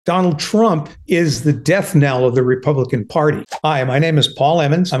Donald Trump is the death knell of the Republican Party. Hi, my name is Paul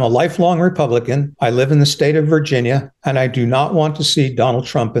Emmons. I'm a lifelong Republican. I live in the state of Virginia, and I do not want to see Donald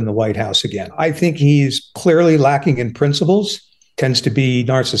Trump in the White House again. I think he's clearly lacking in principles, tends to be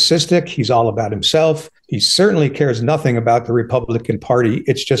narcissistic. He's all about himself. He certainly cares nothing about the Republican Party.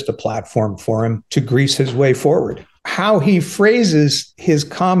 It's just a platform for him to grease his way forward. How he phrases his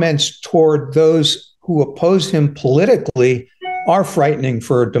comments toward those who oppose him politically are frightening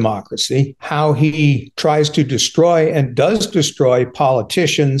for a democracy. How he tries to destroy and does destroy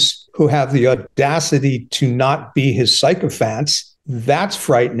politicians who have the audacity to not be his sycophants, that's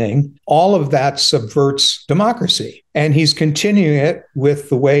frightening. All of that subverts democracy. And he's continuing it with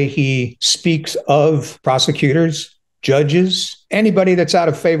the way he speaks of prosecutors, judges, anybody that's out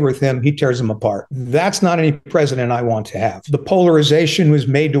of favor with him, he tears them apart. That's not any president I want to have. The polarization was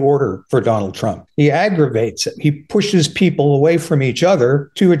made to order for Donald Trump. He aggravates it. He pushes people away from each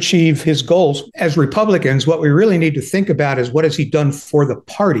other to achieve his goals. As Republicans, what we really need to think about is what has he done for the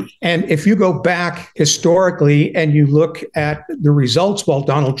party? And if you go back historically and you look at the results while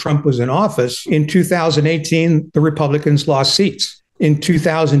Donald Trump was in office, in 2018, the Republicans lost seats. In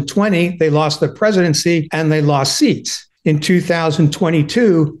 2020, they lost the presidency and they lost seats. In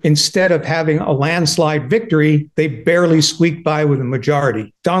 2022, instead of having a landslide victory, they barely squeaked by with a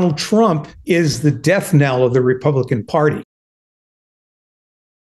majority. Donald Trump is the death knell of the Republican Party.